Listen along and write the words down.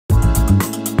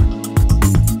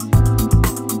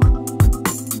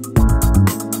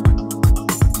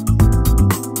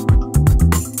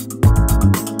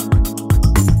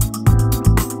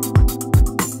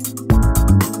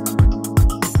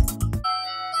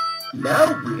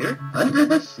Now we're under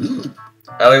the sea.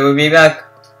 And we will be back.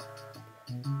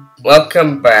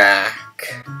 Welcome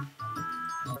back.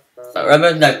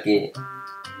 Rubber ducky.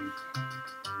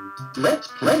 Let's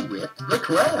play with the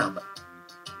crab.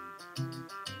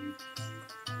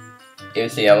 You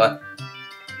see what?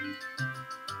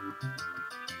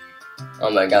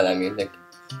 Oh my god, that music.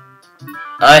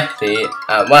 I see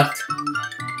what?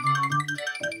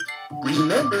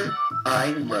 Remember,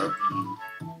 I love you.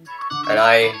 And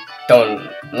I don't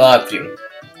love you.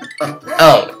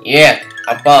 Oh, yeah,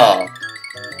 a ball.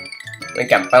 We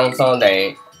can bounce all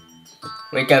day.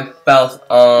 We can bounce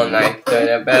all night to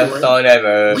the best song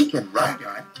ever. We can ride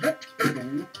on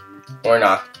it. Or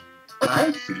not.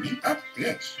 I see a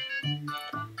fish.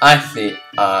 I see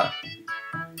a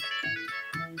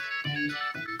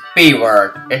B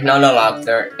word. It's not a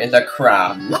lobster, it's a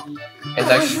crab. It's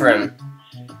a shrimp.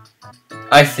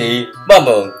 I see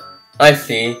bubble. I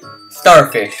see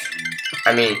starfish.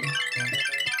 I mean,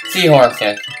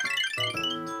 seahorses.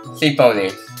 Sea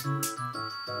ponies.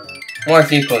 More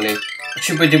sea ponies.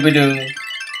 Shoo-ba-doo-ba-doo.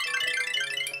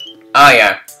 Ah,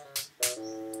 yeah.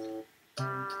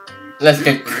 Let's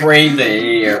get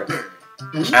crazy here.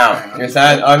 Ow, you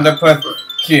said octopus.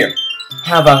 Here,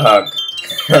 have a hug.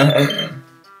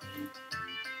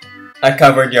 I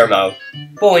covered your mouth.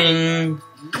 Boing.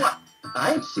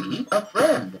 I see a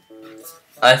friend.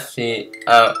 I see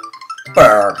a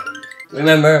bird.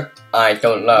 Remember, I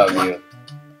don't love you.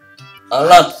 A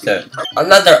lobster.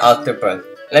 Another octopus.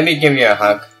 Let me give you a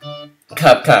hug.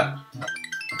 Cup, cup.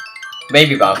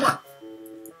 Baby Bob.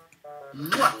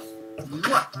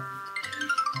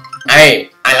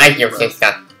 Hey, I like your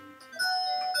sister.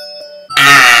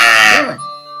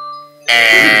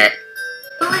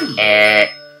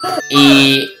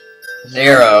 E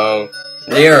 0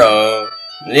 0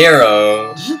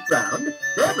 0. You found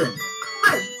 7.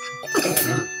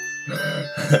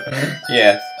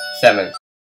 Yes, 7.